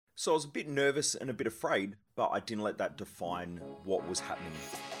So I was a bit nervous and a bit afraid, but I didn't let that define what was happening.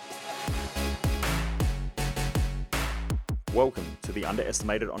 Welcome to The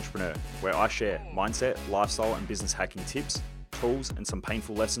Underestimated Entrepreneur, where I share mindset, lifestyle, and business hacking tips, tools, and some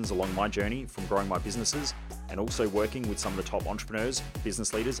painful lessons along my journey from growing my businesses and also working with some of the top entrepreneurs,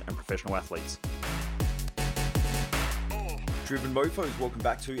 business leaders, and professional athletes. Driven Mofos, welcome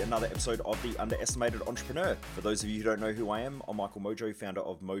back to another episode of The Underestimated Entrepreneur. For those of you who don't know who I am, I'm Michael Mojo, founder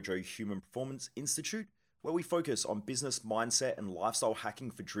of Mojo Human Performance Institute, where we focus on business, mindset, and lifestyle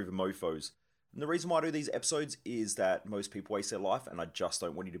hacking for driven mofos. And the reason why I do these episodes is that most people waste their life, and I just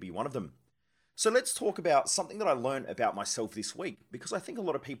don't want you to be one of them. So let's talk about something that I learned about myself this week, because I think a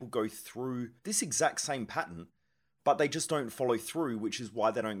lot of people go through this exact same pattern, but they just don't follow through, which is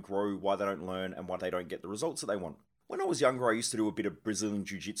why they don't grow, why they don't learn, and why they don't get the results that they want. When I was younger, I used to do a bit of Brazilian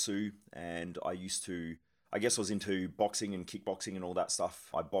Jiu-Jitsu, and I was into boxing and kickboxing and all that stuff.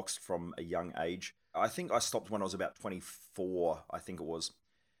 I boxed from a young age. I think I stopped when I was about 24, I think it was.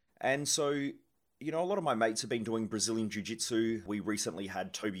 And so, a lot of my mates have been doing Brazilian Jiu-Jitsu. We recently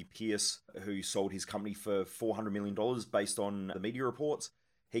had Toby Pierce, who sold his company for $400 million based on the media reports.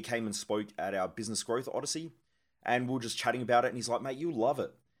 He came and spoke at our Business Growth Odyssey, and we were just chatting about it, and he's like, mate, you'll love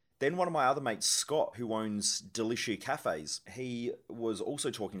it. Then one of my other mates, Scott, who owns Delicia Cafes, he was also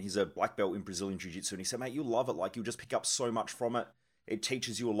talking. He's a black belt in Brazilian Jiu-Jitsu, and he said, mate, you'll love it. Like, you'll just pick up so much from it. It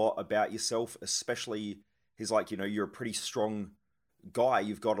teaches you a lot about yourself, especially, he's like, you're a pretty strong guy.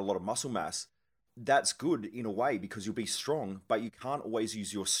 You've got a lot of muscle mass. That's good in a way because you'll be strong, but you can't always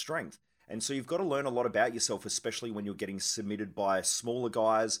use your strength. And so you've got to learn a lot about yourself, especially when you're getting submitted by smaller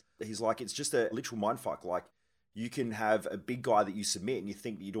guys. He's like, it's just a literal mindfuck. Like, you can have a big guy that you submit and you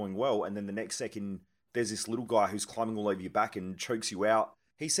think that you're doing well, and then the next second there's this little guy who's climbing all over your back and chokes you out.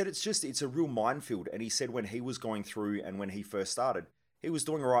 He said it's a real minefield, and he said when he was going through and when he first started, he was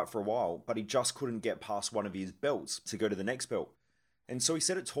doing all right for a while, but he just couldn't get past one of his belts to go to the next belt. And so he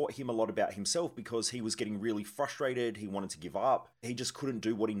said it taught him a lot about himself because he was getting really frustrated, he wanted to give up, he just couldn't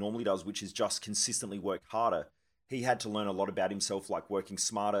do what he normally does, which is just consistently work harder. He had to learn a lot about himself, like working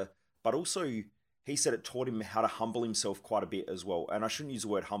smarter, but also he said it taught him how to humble himself quite a bit as well. And I shouldn't use the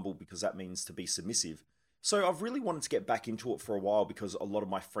word humble because that means to be submissive. So I've really wanted to get back into it for a while because a lot of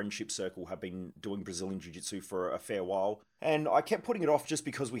my friendship circle have been doing Brazilian Jiu-Jitsu for a fair while. And I kept putting it off just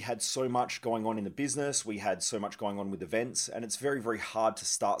because we had so much going on in the business. We had so much going on with events. And it's very, very hard to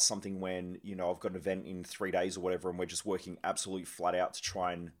start something when, I've got an event in 3 days or whatever, and we're just working absolute flat out to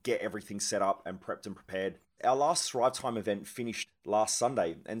try and get everything set up and prepped and prepared. Our last Thrive Time event finished last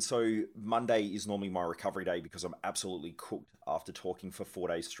Sunday, and so Monday is normally my recovery day because I'm absolutely cooked after talking for 4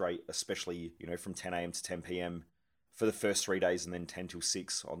 days straight, especially, from 10 a.m. to 10 p.m. for the first 3 days and then 10 till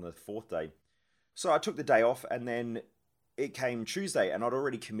 6 on the fourth day. So I took the day off, and then it came Tuesday, and I'd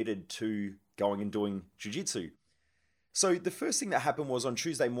already committed to going and doing jiu-jitsu. So the first thing that happened was on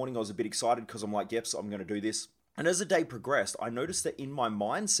Tuesday morning, I was a bit excited because I'm like, yep, so I'm going to do this. And as the day progressed, I noticed that in my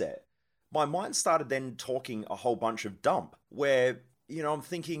mind started then talking a whole bunch of dump where, I'm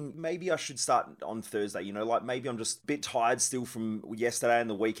thinking maybe I should start on Thursday, maybe I'm just a bit tired still from yesterday and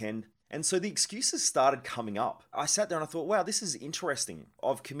the weekend. And so the excuses started coming up. I sat there and I thought, wow, this is interesting.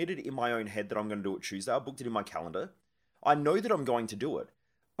 I've committed in my own head that I'm going to do it Tuesday. I booked it in my calendar. I know that I'm going to do it,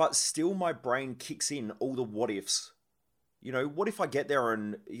 but still my brain kicks in all the what ifs. What if I get there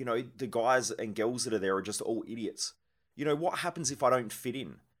and, the guys and girls that are there are just all idiots? What happens if I don't fit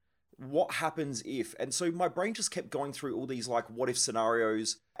in? What happens if? And so my brain just kept going through all these like what if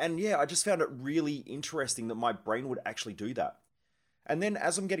scenarios. And yeah, I just found it really interesting that my brain would actually do that. And then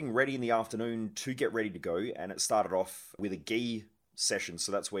as I'm getting ready in the afternoon to get ready to go, and it started off with a gi session.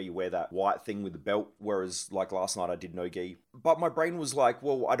 So that's where you wear that white thing with the belt. Whereas like last night I did no gi. But my brain was like,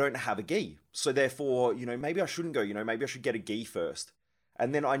 well, I don't have a gi. So therefore, maybe I shouldn't go, maybe I should get a gi first.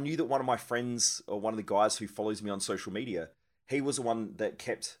 And then I knew that one of my friends or one of the guys who follows me on social media, he was the one that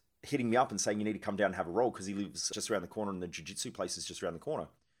kept hitting me up and saying you need to come down and have a roll because he lives just around the corner and the jiu-jitsu place is just around the corner.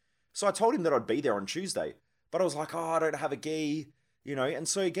 So I told him that I'd be there on Tuesday, but I was like, I don't have a gi, and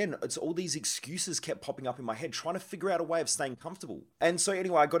so again, it's all these excuses kept popping up in my head, trying to figure out a way of staying comfortable. And so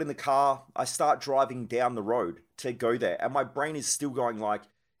anyway, I got in the car, I start driving down the road to go there, and my brain is still going like,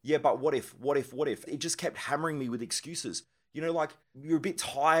 yeah, but what if? It just kept hammering me with excuses. Like you're a bit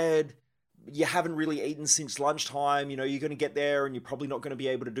tired, you haven't really eaten since lunchtime, you're going to get there and you're probably not going to be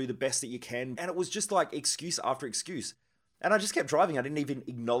able to do the best that you can. And it was just like excuse after excuse. And I just kept driving. I didn't even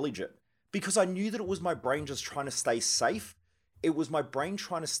acknowledge it because I knew that it was my brain just trying to stay safe. It was my brain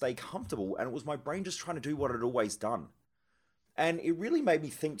trying to stay comfortable, and it was my brain just trying to do what it had always done. And it really made me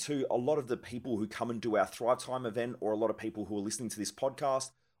think to a lot of the people who come and do our Thrive Time event, or a lot of people who are listening to this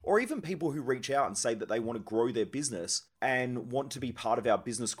podcast, Or even people who reach out and say that they want to grow their business and want to be part of our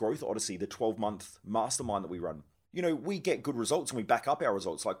business growth odyssey, the 12-month mastermind that we run. We get good results and we back up our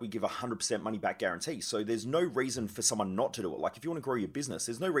results. Like we give 100% money back guarantee. So there's no reason for someone not to do it. Like if you want to grow your business,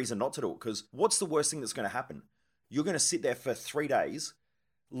 there's no reason not to do it, because what's the worst thing that's going to happen? You're going to sit there for 3 days,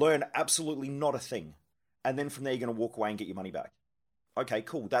 learn absolutely not a thing. And then from there, you're going to walk away and get your money back. Okay,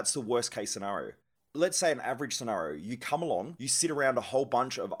 cool. That's the worst case scenario. Let's say an average scenario, you come along, you sit around a whole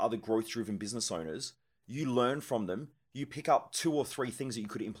bunch of other growth-driven business owners, you learn from them, you pick up 2 or 3 things that you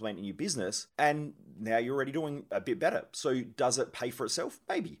could implement in your business, and now you're already doing a bit better. So does it pay for itself?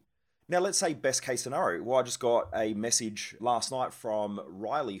 Maybe. Now let's say best case scenario. Well, I just got a message last night from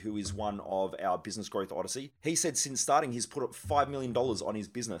Riley, who is one of our Business Growth Odyssey. He said since starting, he's put up $5 million on his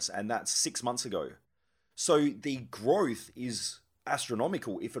business, and that's 6 months ago. So the growth is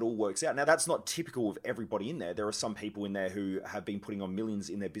astronomical if it all works out. Now, that's not typical of everybody in there. There are some people in there who have been putting on millions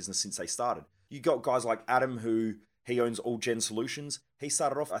in their business since they started. You got guys like Adam, who he owns All Gen Solutions. He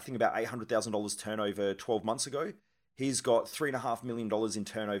started off, I think, about $800,000 turnover 12 months ago. He's got $3.5 million in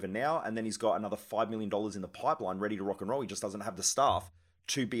turnover now, and then he's got another $5 million in the pipeline ready to rock and roll. He just doesn't have the staff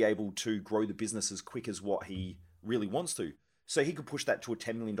to be able to grow the business as quick as what he really wants to. So he could push that to a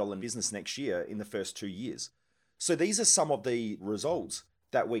 $10 million business next year in the first 2 years. So these are some of the results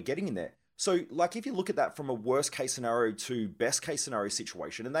that we're getting in there. So like if you look at that from a worst case scenario to best case scenario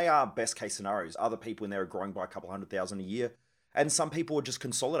situation, and they are best case scenarios, other people in there are growing by a couple 100,000 a year. And some people are just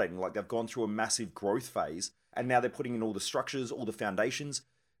consolidating, like they've gone through a massive growth phase and now they're putting in all the structures, all the foundations,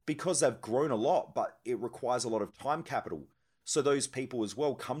 because they've grown a lot, but it requires a lot of time capital. So those people as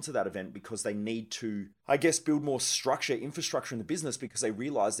well come to that event because they need to, I guess, build more structure, infrastructure in the business, because they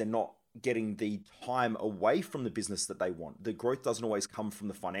realize they're not getting the time away from the business that they want. The growth doesn't always come from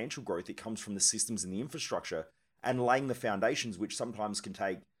the financial growth. It comes from the systems and the infrastructure and laying the foundations, which sometimes can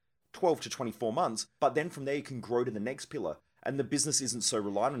take 12 to 24 months. But then from there, you can grow to the next pillar. And the business isn't so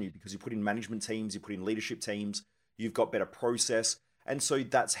reliant on you because you put in management teams, you put in leadership teams, you've got better process. And so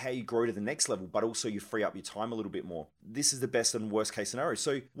that's how you grow to the next level, but also you free up your time a little bit more. This is the best and worst case scenario.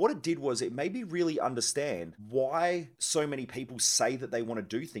 So what it did was it made me really understand why so many people say that they want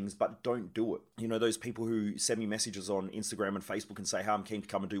to do things, but don't do it. Those people who send me messages on Instagram and Facebook and say, hey, I'm keen to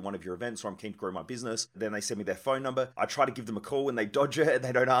come and do one of your events, or I'm keen to grow my business. Then they send me their phone number. I try to give them a call and they dodge it and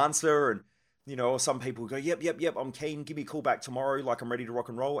they don't answer. And or some people go, yep, I'm keen. Give me a call back tomorrow. Like I'm ready to rock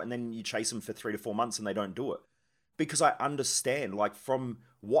and roll. And then you chase them for 3 to 4 months and they don't do it. Because I understand, like from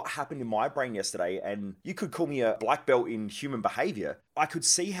what happened in my brain yesterday, and you could call me a black belt in human behavior, I could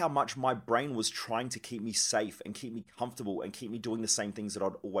see how much my brain was trying to keep me safe and keep me comfortable and keep me doing the same things that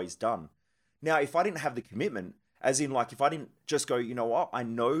I'd always done. Now, if I didn't have the commitment, as in like if I didn't just go, you know what, I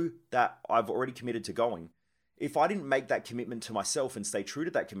know that I've already committed to going. If I didn't make that commitment to myself and stay true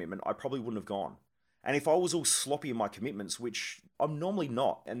to that commitment, I probably wouldn't have gone. And if I was all sloppy in my commitments, which I'm normally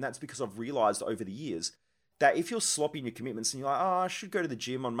not, and that's because I've realized over the years that if you're sloppy in your commitments and you're like, I should go to the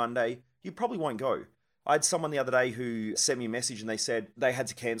gym on Monday, you probably won't go. I had someone the other day who sent me a message and they said they had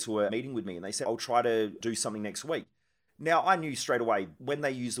to cancel a meeting with me and they said, I'll try to do something next week. Now, I knew straight away when they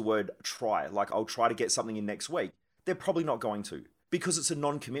use the word try, like I'll try to get something in next week, they're probably not going to, because it's a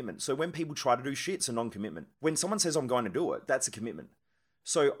non-commitment. So when people try to do shit, it's a non-commitment. When someone says I'm going to do it, that's a commitment.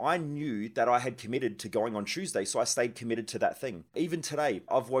 So I knew that I had committed to going on Tuesday, so I stayed committed to that thing. Even today,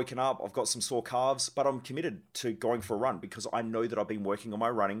 I've woken up, I've got some sore calves, but I'm committed to going for a run because I know that I've been working on my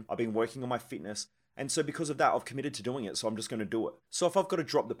running, I've been working on my fitness, and so because of that, I've committed to doing it, so I'm just going to do it. So if I've got to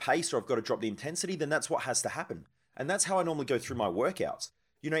drop the pace or I've got to drop the intensity, then that's what has to happen. And that's how I normally go through my workouts.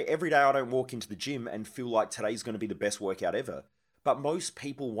 Every day I don't walk into the gym and feel like today's going to be the best workout ever. But most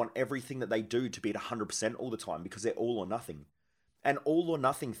people want everything that they do to be at 100% all the time because they're all or nothing. And all or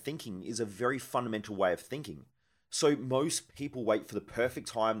nothing thinking is a very fundamental way of thinking. So most people wait for the perfect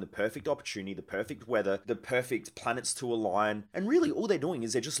time, the perfect opportunity, the perfect weather, the perfect planets to align. And really all they're doing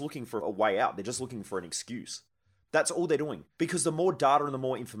is they're just looking for a way out. They're just looking for an excuse. That's all they're doing. Because the more data and the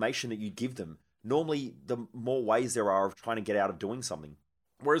more information that you give them, normally the more ways there are of trying to get out of doing something.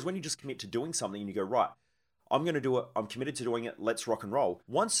 Whereas when you just commit to doing something and you go, right, I'm going to do it. I'm committed to doing it. Let's rock and roll.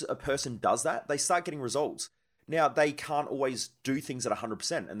 Once a person does that, they start getting results. Now, they can't always do things at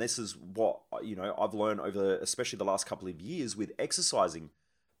 100%. And this is what, I've learned over especially the last couple of years with exercising.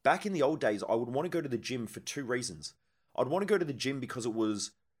 Back in the old days, I would want to go to the gym for 2 reasons. I'd want to go to the gym because it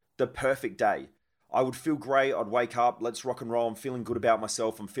was the perfect day. I would feel great. I'd wake up, let's rock and roll. I'm feeling good about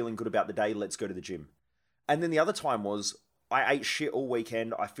myself. I'm feeling good about the day. Let's go to the gym. And then the other time was I ate shit all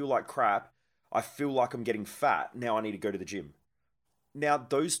weekend. I feel like crap. I feel like I'm getting fat. Now I need to go to the gym. Now,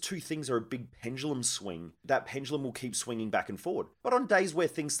 those two things are a big pendulum swing. That pendulum will keep swinging back and forward. But on days where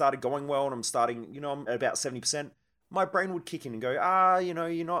things started going well and I'm starting, I'm at about 70%, my brain would kick in and go,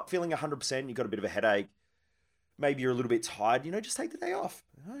 you're not feeling 100%, you've got a bit of a headache, maybe you're a little bit tired, just take the day off.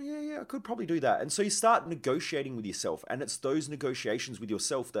 Oh, yeah, I could probably do that. And so you start negotiating with yourself, and it's those negotiations with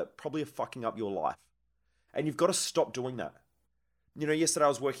yourself that probably are fucking up your life. And you've got to stop doing that. Yesterday I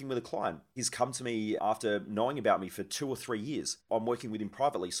was working with a client. He's come to me after knowing about me for 2 or 3 years. I'm working with him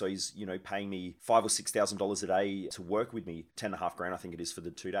privately, so he's, paying me $5,000 or $6,000 a day to work with me, 10.5 grand I think it is for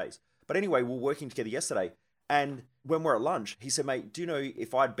the 2 days. But anyway, we're working together yesterday, and when we're at lunch, he said, mate, do you know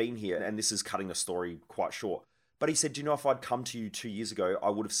if I'd been here, and this is cutting the story quite short, but he said, do you know if I'd come to you 2 years ago, I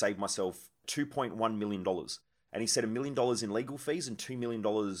would have saved myself $2.1 million. And he said $1 million in legal fees and $2 million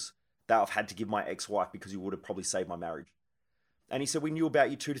that I've had to give my ex-wife because he would have probably saved my marriage. And he said, we knew about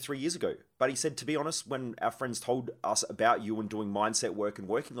you 2 to 3 years ago. But he said, to be honest, when our friends told us about you and doing mindset work and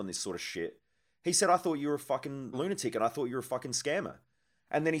working on this sort of shit, he said, I thought you were a fucking lunatic and I thought you were a fucking scammer.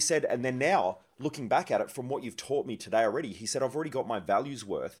 And then he said, and then now, looking back at it from what you've taught me today already, he said, I've already got my values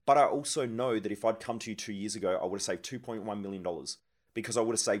worth, but I also know that if I'd come to you 2 years ago, I would have saved $2.1 million because I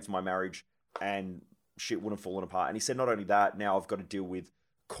would have saved my marriage and shit wouldn't have fallen apart. And he said, not only that, now I've got to deal with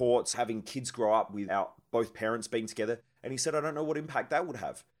courts, having kids grow up without both parents being together. And he said, I don't know what impact that would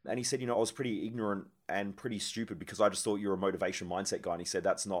have. And he said, I was pretty ignorant and pretty stupid because I just thought you're a motivation mindset guy. And he said,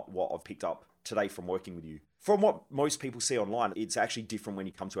 that's not what I've picked up today from working with you. From what most people see online, it's actually different when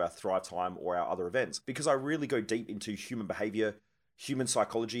you come to our Thrive Time or our other events, because I really go deep into human behavior, human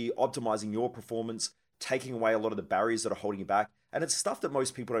psychology, optimizing your performance, taking away a lot of the barriers that are holding you back. And it's stuff that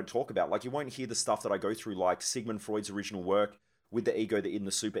most people don't talk about. Like, you won't hear the stuff that I go through, like Sigmund Freud's original work with the ego, the id,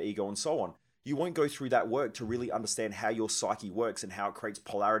 the super ego, and so on. You won't go through that work to really understand how your psyche works and how it creates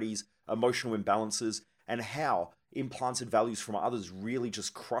polarities, emotional imbalances, and how implanted values from others really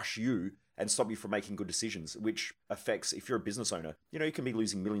just crush you and stop you from making good decisions, which affects, if you're a business owner, you can be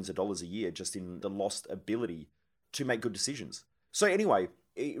losing millions of dollars a year just in the lost ability to make good decisions. So anyway,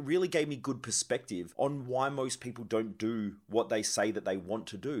 it really gave me good perspective on why most people don't do what they say that they want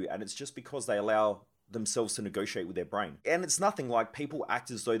to do. And it's just because they allow themselves to negotiate with their brain. And it's nothing like people act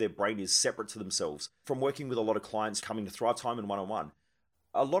as though their brain is separate to themselves. From working with a lot of clients coming to Thrive Time and one-on-one,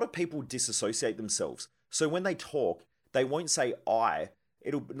 a lot of people disassociate themselves. So when they talk, they won't say I.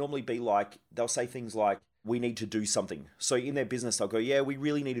 It'll normally be like, they'll say things like, we need to do something. So in their business, they'll go, yeah, we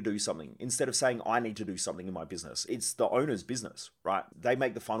really need to do something. Instead of saying, I need to do something in my business. It's the owner's business, right? They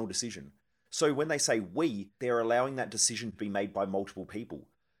make the final decision. So when they say we, they're allowing that decision to be made by multiple people.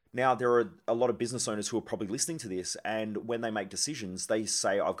 Now, there are a lot of business owners who are probably listening to this, and when they make decisions, they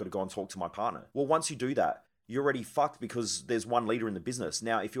say, I've got to go and talk to my partner. Well, once you do that, you're already fucked because there's one leader in the business.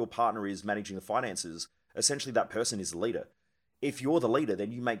 Now, if your partner is managing the finances, essentially that person is the leader. If you're the leader,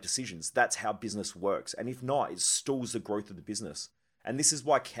 then you make decisions. That's how business works. And if not, it stalls the growth of the business. And this is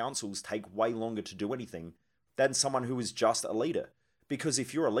why councils take way longer to do anything than someone who is just a leader. Because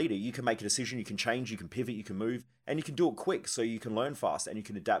if you're a leader, you can make a decision, you can change, you can pivot, you can move, and you can do it quick so you can learn fast and you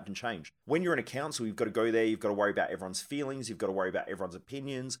can adapt and change. When you're in a council, you've got to go there, you've got to worry about everyone's feelings, you've got to worry about everyone's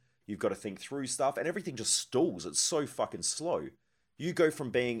opinions, you've got to think through stuff, and everything just stalls. It's so fucking slow. You go from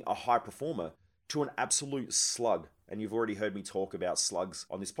being a high performer to an absolute slug. And you've already heard me talk about slugs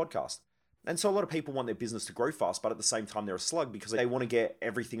on this podcast. And so a lot of people want their business to grow fast, but at the same time, they're a slug because they want to get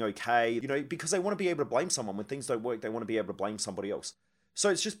everything okay, because they want to be able to blame someone. When things don't work, they want to be able to blame somebody else. So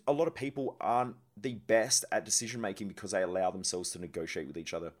it's just a lot of people aren't the best at decision making because they allow themselves to negotiate with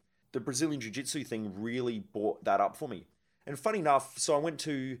each other. The Brazilian Jiu-Jitsu thing really brought that up for me. And funny enough, so I went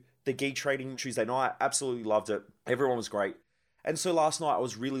to the gi training Tuesday night, absolutely loved it. Everyone was great. And so last night I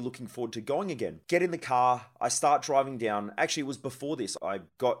was really looking forward to going again. Get in the car, I start driving down. Actually, it was before this. I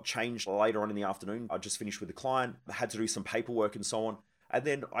got changed later on in the afternoon. I just finished with the client. I had to do some paperwork and so on. And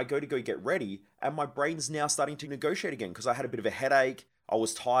then I go get ready and my brain's now starting to negotiate again because I had a bit of a headache. I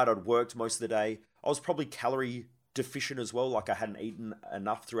was tired. I'd worked most of the day. I was probably calorie deficient as well. Like I hadn't eaten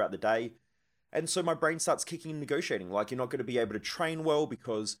enough throughout the day. And so my brain starts kicking and negotiating. Like you're not going to be able to train well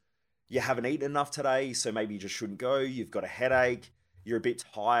because you haven't eaten enough today, so maybe you just shouldn't go. You've got a headache. You're a bit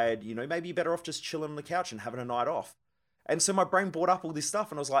tired. Maybe you're better off just chilling on the couch and having a night off. And so my brain brought up all this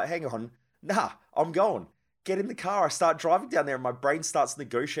stuff and I was like, hang on, nah, I'm going. Get in the car. I start driving down there and my brain starts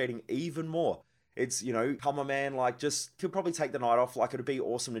negotiating even more. It's, come on, man, like just could probably take the night off. Like it'd be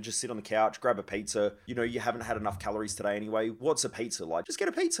awesome to just sit on the couch, grab a pizza. You haven't had enough calories today anyway. What's a pizza? Like just get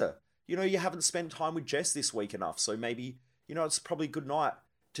a pizza. You haven't spent time with Jess this week enough. So maybe, it's probably a good night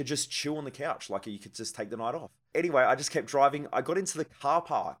to just chill on the couch. Like you could just take the night off. Anyway, I just kept driving. I got into the car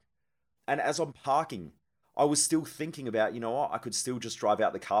park. And as I'm parking, I was still thinking about, you know what, I could still just drive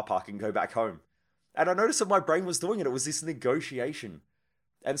out the car park and go back home. And I noticed that my brain was doing it. It was this negotiation.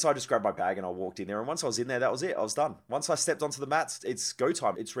 And so I just grabbed my bag and I walked in there. And once I was in there, that was it. I was done. Once I stepped onto the mats, it's go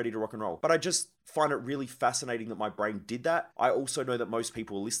time. It's ready to rock and roll. But I just find it really fascinating that my brain did that. I also know that most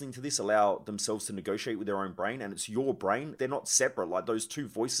people listening to this allow themselves to negotiate with their own brain, and it's your brain. They're not separate. Like those two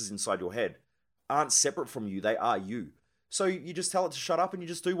voices inside your head aren't separate from you. They are you. So you just tell it to shut up and you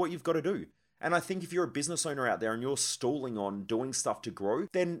just do what you've got to do. And I think if you're a business owner out there and you're stalling on doing stuff to grow,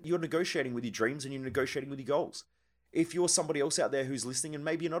 then you're negotiating with your dreams and you're negotiating with your goals. If you're somebody else out there who's listening and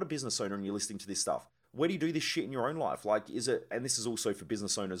maybe you're not a business owner and you're listening to this stuff, where do you do this shit in your own life? Like, is it, and this is also for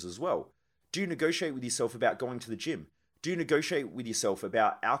business owners as well, do you negotiate with yourself about going to the gym? Do you negotiate with yourself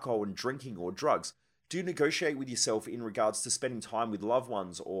about alcohol and drinking or drugs? Do you negotiate with yourself in regards to spending time with loved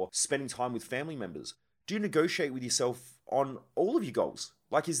ones or spending time with family members? Do you negotiate with yourself on all of your goals?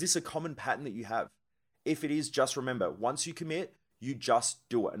 Like, is this a common pattern that you have? If it is, just remember, once you commit, you just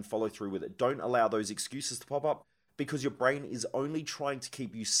do it and follow through with it. Don't allow those excuses to pop up, because your brain is only trying to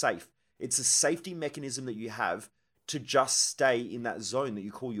keep you safe. It's a safety mechanism that you have to just stay in that zone that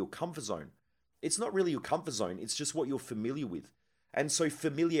you call your comfort zone. It's not really your comfort zone, it's just what you're familiar with. And so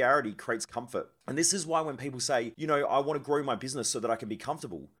familiarity creates comfort. And this is why when people say, you know, I want to grow my business so that I can be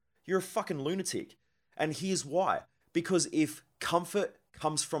comfortable, you're a fucking lunatic. And here's why. Because if comfort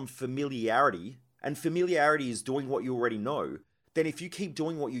comes from familiarity, and familiarity is doing what you already know, then if you keep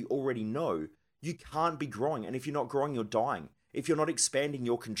doing what you already know, you can't be growing. And if you're not growing, you're dying. If you're not expanding,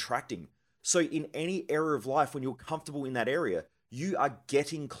 you're contracting. So in any area of life, when you're comfortable in that area, you are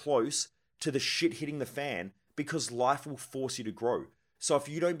getting close to the shit hitting the fan, because life will force you to grow. So if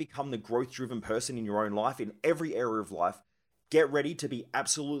you don't become the growth-driven person in your own life, in every area of life, get ready to be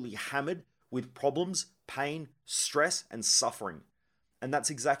absolutely hammered with problems, pain, stress, and suffering. And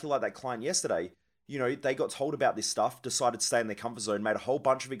that's exactly like that client yesterday. You know, they got told about this stuff, decided to stay in their comfort zone, made a whole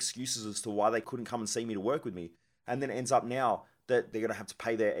bunch of excuses as to why they couldn't come and see me to work with me. And then it ends up now that they're going to have to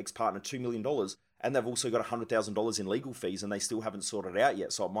pay their ex-partner $2 million. And they've also got $100,000 in legal fees and they still haven't sorted it out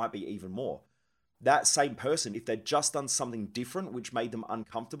yet. So it might be even more. That same person, if they'd just done something different, which made them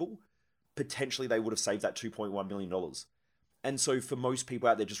uncomfortable, potentially they would have saved that $2.1 million. And so for most people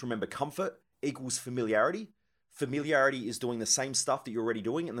out there, just remember, comfort equals familiarity. Familiarity is doing the same stuff that you're already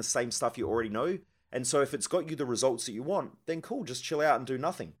doing and the same stuff you already know. And so if it's got you the results that you want, then cool, just chill out and do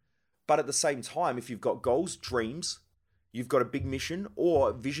nothing. But at the same time, if you've got goals, dreams, you've got a big mission,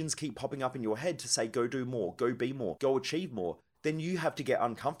 or visions keep popping up in your head to say, go do more, go be more, go achieve more, then you have to get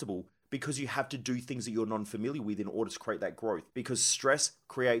uncomfortable, because you have to do things that you're non-familiar with in order to create that growth. Because stress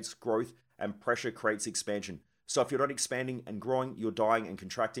creates growth and pressure creates expansion. So if you're not expanding and growing, you're dying and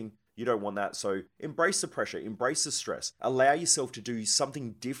contracting. You don't want that. So embrace the pressure, embrace the stress, allow yourself to do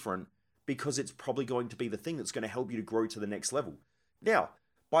something different, because it's probably going to be the thing that's going to help you to grow to the next level. Now,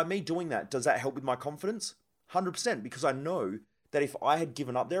 by me doing that, does that help with my confidence? 100%, because I know that if I had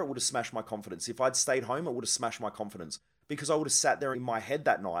given up there, it would have smashed my confidence. If I'd stayed home, it would have smashed my confidence, because I would have sat there in my head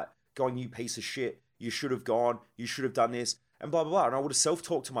that night going, you piece of shit, you should have gone, you should have done this, and blah, blah, blah. And I would have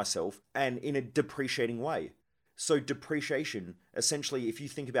self-talked to myself, and in a depreciating way. So depreciation, essentially, if you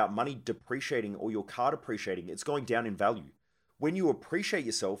think about money depreciating or your car depreciating, it's going down in value. When you appreciate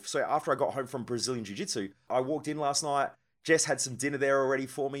yourself, so after I got home from Brazilian Jiu-Jitsu, I walked in last night, Jess had some dinner there already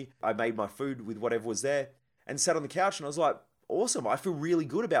for me. I made my food with whatever was there and sat on the couch, and I was like, awesome, I feel really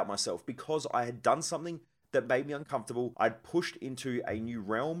good about myself, because I had done something that made me uncomfortable. I'd pushed into a new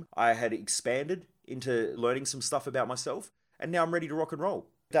realm. I had expanded into learning some stuff about myself, and now I'm ready to rock and roll.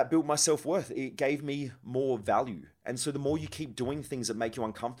 That built my self-worth. It gave me more value. And so the more you keep doing things that make you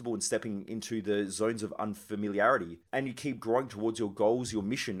uncomfortable and stepping into the zones of unfamiliarity, and you keep growing towards your goals, your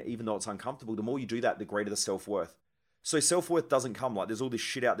mission, even though it's uncomfortable, the more you do that, the greater the self-worth. So self-worth doesn't come like, there's all this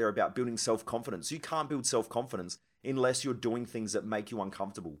shit out there about building self-confidence. You can't build self-confidence unless you're doing things that make you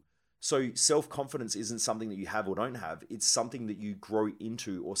uncomfortable. So self-confidence isn't something that you have or don't have. It's something that you grow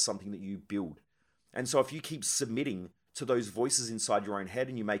into or something that you build. And so if you keep submitting to those voices inside your own head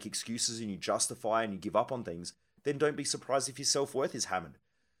and you make excuses and you justify and you give up on things, then don't be surprised if your self-worth is hammered.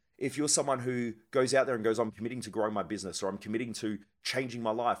 If you're someone who goes out there and goes, I'm committing to growing my business, or I'm committing to changing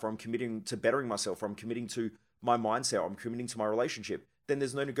my life, or I'm committing to bettering myself, or I'm committing to my mindset, or I'm committing to my relationship, then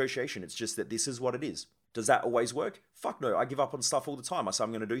there's no negotiation. It's just that this is what it is. Does that always work? Fuck no. I give up on stuff all the time. I say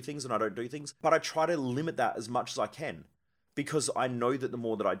I'm going to do things and I don't do things, but I try to limit that as much as I can, because I know that the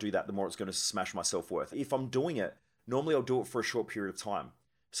more that I do that, the more it's going to smash my self-worth. If I'm doing it, normally I'll do it for a short period of time.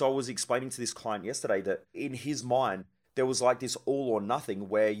 So I was explaining to this client yesterday that in his mind, there was like this all or nothing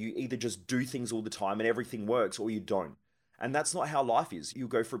where you either just do things all the time and everything works, or you don't. And that's not how life is. You'll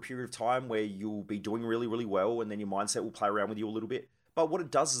go for a period of time where you'll be doing really, really well, and then your mindset will play around with you a little bit. But what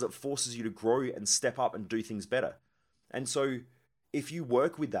it does is it forces you to grow and step up and do things better. And so if you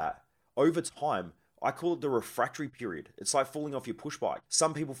work with that over time, I call it the refractory period. It's like falling off your push bike.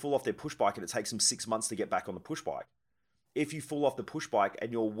 Some people fall off their push bike and it takes them 6 months to get back on the push bike. If you fall off the push bike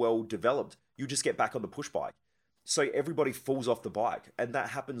and you're well developed, you just get back on the push bike. So everybody falls off the bike, and that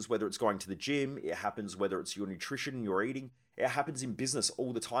happens whether it's going to the gym, it happens whether it's your nutrition, your eating, it happens in business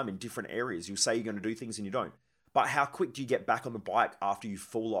all the time in different areas. You say you're going to do things and you don't. But how quick do you get back on the bike after you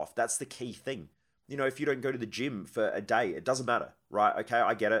fall off? That's the key thing. You know, if you don't go to the gym for a day, it doesn't matter, right? Okay,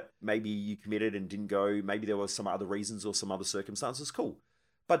 I get it. Maybe you committed and didn't go. Maybe there were some other reasons or some other circumstances. Cool.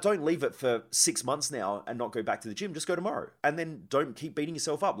 But don't leave it for 6 months now and not go back to the gym. Just go tomorrow. And then don't keep beating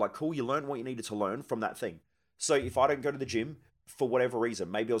yourself up. Like, cool, you learned what you needed to learn from that thing. So if I don't go to the gym for whatever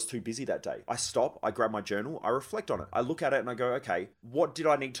reason, maybe I was too busy that day, I stop, I grab my journal, I reflect on it. I look at it and I go, okay, what did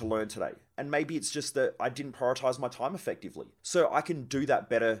I need to learn today? And maybe it's just that I didn't prioritize my time effectively. So I can do that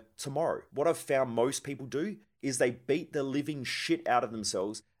better tomorrow. What I've found most people do is they beat the living shit out of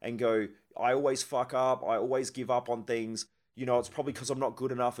themselves and go, I always fuck up, I always give up on things. You know, it's probably because I'm not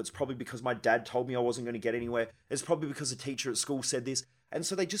good enough. It's probably because my dad told me I wasn't going to get anywhere. It's probably because a teacher at school said this. And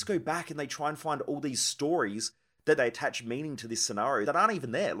so they just go back and they try and find all these stories that they attach meaning to this scenario that aren't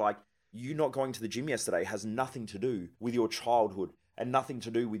even there. Like, you not going to the gym yesterday has nothing to do with your childhood and nothing to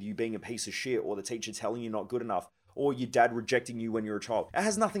do with you being a piece of shit or the teacher telling you not good enough or your dad rejecting you when you're a child. It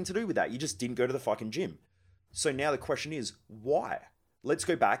has nothing to do with that. You just didn't go to the fucking gym. So now the question is, why? Let's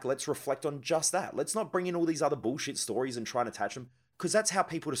go back. Let's reflect on just that. Let's not bring in all these other bullshit stories and try and attach them, because that's how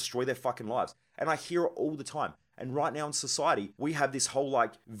people destroy their fucking lives. And I hear it all the time. And right now in society, we have this whole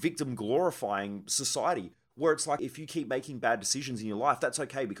like victim glorifying society where it's like, if you keep making bad decisions in your life, that's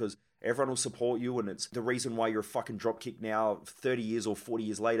okay because everyone will support you. And it's the reason why you're a fucking dropkick now 30 years or 40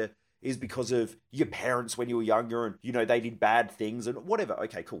 years later is because of your parents when you were younger and, you know, they did bad things and whatever.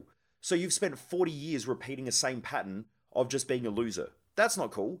 Okay, cool. So you've spent 40 years repeating the same pattern of just being a loser. That's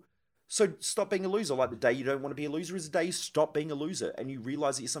not cool. So stop being a loser. Like, the day you don't want to be a loser is the day you stop being a loser and you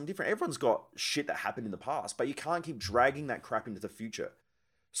realize that you're something different. Everyone's got shit that happened in the past, but you can't keep dragging that crap into the future.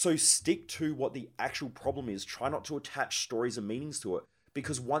 So stick to what the actual problem is. Try not to attach stories and meanings to it,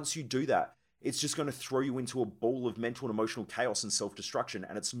 because once you do that, it's just going to throw you into a ball of mental and emotional chaos and self-destruction,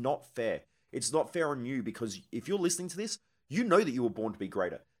 and it's not fair. It's not fair on you, because if you're listening to this, you know that you were born to be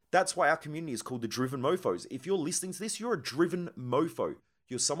greater. That's why our community is called the Driven Mofos. If you're listening to this, you're a driven mofo.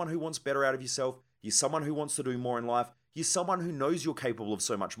 You're someone who wants better out of yourself. You're someone who wants to do more in life. You're someone who knows you're capable of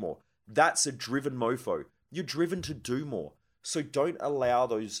so much more. That's a driven mofo. You're driven to do more. So don't allow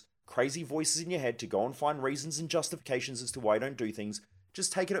those crazy voices in your head to go and find reasons and justifications as to why you don't do things.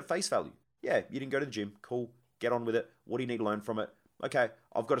 Just take it at face value. Yeah, you didn't go to the gym. Cool. Get on with it. What do you need to learn from it? Okay,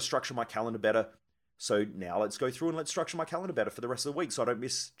 I've got to structure my calendar better. So now let's go through and let's structure my calendar better for the rest of the week so I don't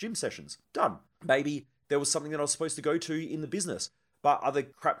miss gym sessions. Done. Maybe there was something that I was supposed to go to in the business, but other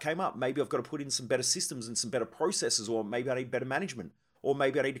crap came up. Maybe I've got to put in some better systems and some better processes, or maybe I need better management, or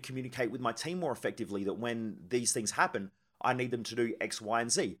maybe I need to communicate with my team more effectively, that when these things happen, I need them to do X, Y,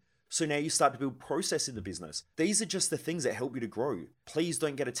 and Z. So now you start to build process in the business. These are just the things that help you to grow. Please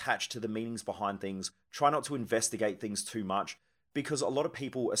don't get attached to the meanings behind things. Try not to investigate things too much, because a lot of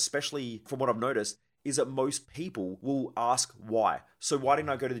people, especially from what I've noticed, is that most people will ask why. So why didn't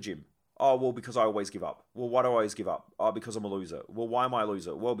I go to the gym? Oh, well, because I always give up. Well, why do I always give up? Oh, because I'm a loser. Well, why am I a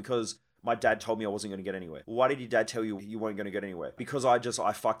loser? Well, because my dad told me I wasn't going to get anywhere. Well, why did your dad tell you you weren't going to get anywhere? Because I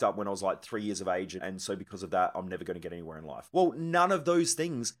fucked up when I was like 3 years of age, and so because of that, I'm never going to get anywhere in life. Well, none of those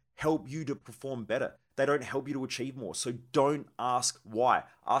things help you to perform better. They don't help you to achieve more. So don't ask why.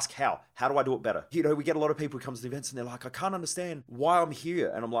 Ask how. How do I do it better? You know, we get a lot of people who come to the events and they're like, I can't understand why I'm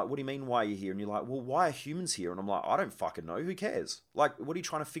here. And I'm like, what do you mean why you're here? And you're like, well, why are humans here? And I'm like, I don't fucking know. Who cares? Like, what are you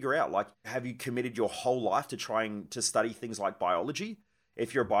trying to figure out? Like, have you committed your whole life to trying to study things like biology?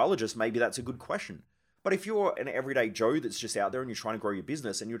 If you're a biologist, maybe that's a good question. But if you're an everyday Joe that's just out there and you're trying to grow your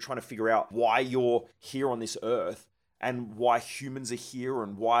business and you're trying to figure out why you're here on this earth and why humans are here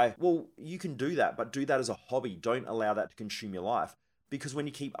and why, well, you can do that, but do that as a hobby. Don't allow that to consume your life. Because when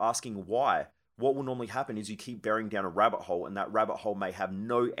you keep asking why, what will normally happen is you keep burying down a rabbit hole, and that rabbit hole may have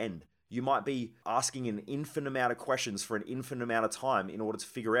no end. You might be asking an infinite amount of questions for an infinite amount of time in order to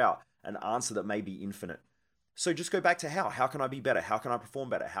figure out an answer that may be infinite. So just go back to how. How can I be better? How can I perform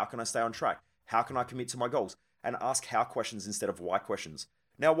better? How can I stay on track? How can I commit to my goals? And ask how questions instead of why questions.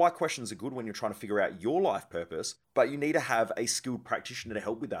 Now, why questions are good when you're trying to figure out your life purpose, but you need to have a skilled practitioner to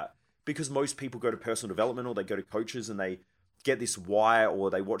help with that. Because most people go to personal development or they go to coaches and they get this why,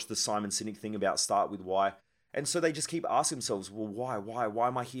 or they watch the Simon Sinek thing about start with why. And so they just keep asking themselves, well, why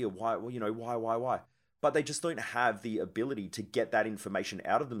am I here? Why, well, why? But they just don't have the ability to get that information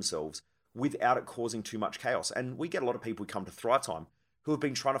out of themselves without it causing too much chaos. And we get a lot of people who come to Thrive Time who have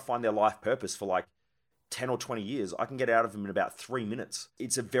been trying to find their life purpose for like 10 or 20 years. I can get out of them in about 3 minutes.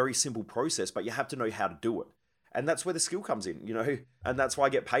 It's a very simple process, but you have to know how to do it. And that's where the skill comes in, and that's why I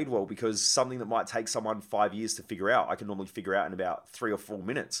get paid well, because something that might take someone 5 years to figure out, I can normally figure out in about 3 or 4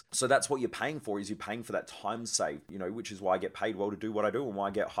 minutes. So that's what you're paying for, is you're paying for that time saved, which is why I get paid well to do what I do and why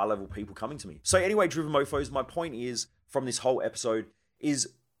I get high level people coming to me. So anyway, Driven Mofos, my point is from this whole episode is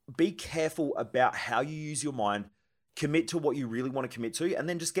be careful about how you use your mind, commit to what you really want to commit to, and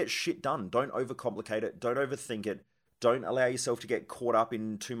then just get shit done. Don't overcomplicate it. Don't overthink it. Don't allow yourself to get caught up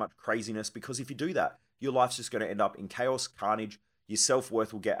in too much craziness, because if you do that, your life's just going to end up in chaos, carnage. Your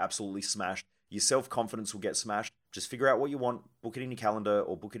self-worth will get absolutely smashed. Your self-confidence will get smashed. Just figure out what you want, book it in your calendar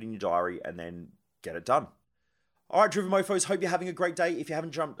or book it in your diary, and then get it done. All right, Driven Mofos, hope you're having a great day. If you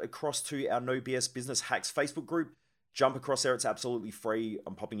haven't jumped across to our No BS Business Hacks Facebook group, jump across there. It's absolutely free.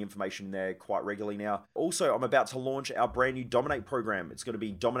 I'm popping information in there quite regularly now. Also, I'm about to launch our brand new Dominate program. It's going to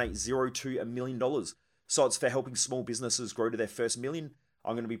be Dominate 0 to $1 million. So it's for helping small businesses grow to their first million.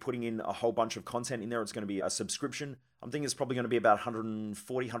 I'm going to be putting in a whole bunch of content in there. It's going to be a subscription. I'm thinking it's probably going to be about $140,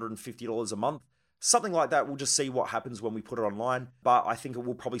 $150 a month. Something like that. We'll just see what happens when we put it online. But I think it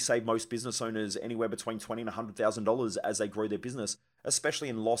will probably save most business owners anywhere between $20,000 and $100,000 as they grow their business, especially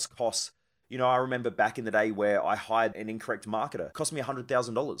in lost costs. I remember back in the day where I hired an incorrect marketer. It cost me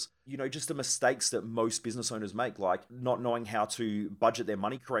 $100,000. Just the mistakes that most business owners make, like not knowing how to budget their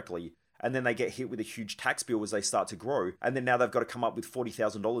money correctly. And then they get hit with a huge tax bill as they start to grow. And then now they've got to come up with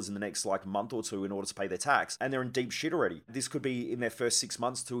 $40,000 in the next month or two in order to pay their tax. And they're in deep shit already. This could be in their first 6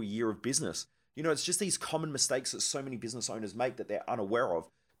 months to a year of business. It's just these common mistakes that so many business owners make that they're unaware of,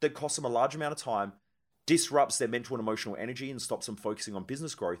 that cost them a large amount of time, disrupts their mental and emotional energy and stops them focusing on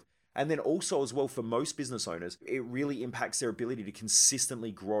business growth. And then also as well, for most business owners, it really impacts their ability to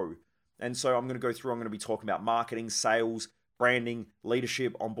consistently grow. And so I'm going to be talking about marketing, sales, branding,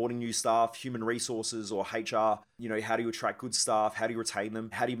 leadership, onboarding new staff, human resources or HR, how do you attract good staff? How do you retain them?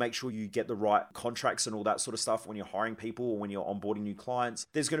 How do you make sure you get the right contracts and all that sort of stuff when you're hiring people or when you're onboarding new clients?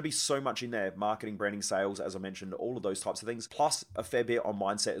 There's going to be so much in there, marketing, branding, sales, as I mentioned, all of those types of things, plus a fair bit on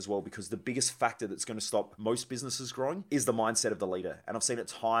mindset as well, because the biggest factor that's going to stop most businesses growing is the mindset of the leader. And I've seen it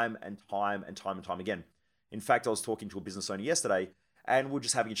time and time again. In fact, I was talking to a business owner yesterday and we're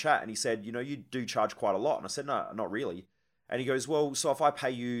just having a chat and he said, you do charge quite a lot. And I said, no, not really. And he goes, well, so if I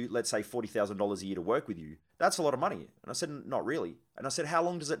pay you, let's say $40,000 a year to work with you, that's a lot of money. And I said, not really. And I said, how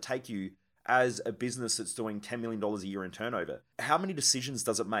long does it take you as a business that's doing $10 million a year in turnover? How many decisions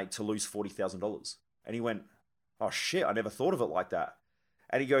does it make to lose $40,000? And he went, oh shit, I never thought of it like that.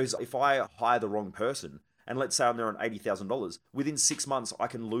 And he goes, if I hire the wrong person, and let's say I'm there on $80,000, within 6 months, I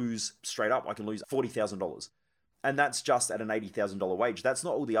can lose $40,000. And that's just at an $80,000 wage. That's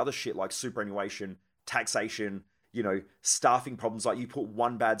not all the other shit like superannuation, taxation, staffing problems. Like you put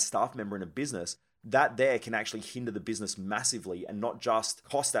one bad staff member in a business, that there can actually hinder the business massively and not just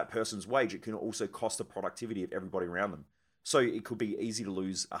cost that person's wage. It can also cost the productivity of everybody around them. So it could be easy to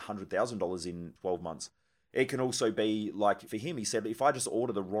lose $100,000 in 12 months. It can also be like for him, he said, if I just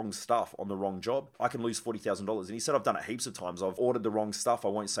order the wrong stuff on the wrong job, I can lose $40,000. And he said, I've done it heaps of times. I've ordered the wrong stuff. I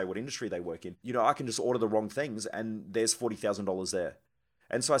won't say what industry they work in. I can just order the wrong things and there's $40,000 there.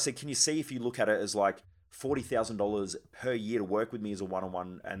 And so I said, can you see if you look at it as like $40,000 per year to work with me as a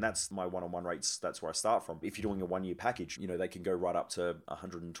one-on-one, and that's my one-on-one rates. That's where I start from. If you're doing a 1-year package, they can go right up to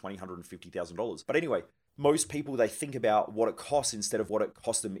 $120,000, $150,000. But anyway, most people, they think about what it costs instead of what it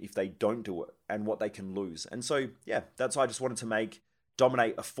costs them if they don't do it and what they can lose. And so, yeah, that's why I just wanted to make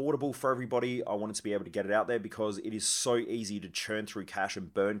Dominate affordable for everybody. I wanted to be able to get it out there because it is so easy to churn through cash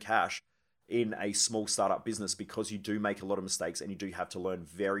and burn cash in a small startup business because you do make a lot of mistakes and you do have to learn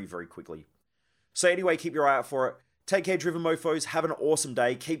very, very quickly. So anyway, keep your eye out for it. Take care, Driven Mofos. Have an awesome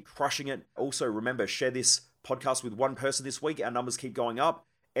day. Keep crushing it. Also, remember, share this podcast with one person this week. Our numbers keep going up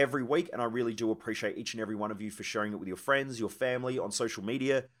every week, and I really do appreciate each and every one of you for sharing it with your friends, your family, on social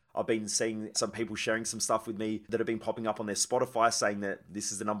media. I've been seeing some people sharing some stuff with me that have been popping up on their Spotify saying that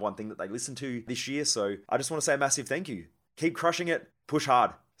this is the number one thing that they listen to this year. So I just want to say a massive thank you. Keep crushing it. Push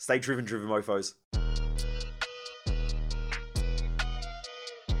hard. Stay driven, Driven Mofos.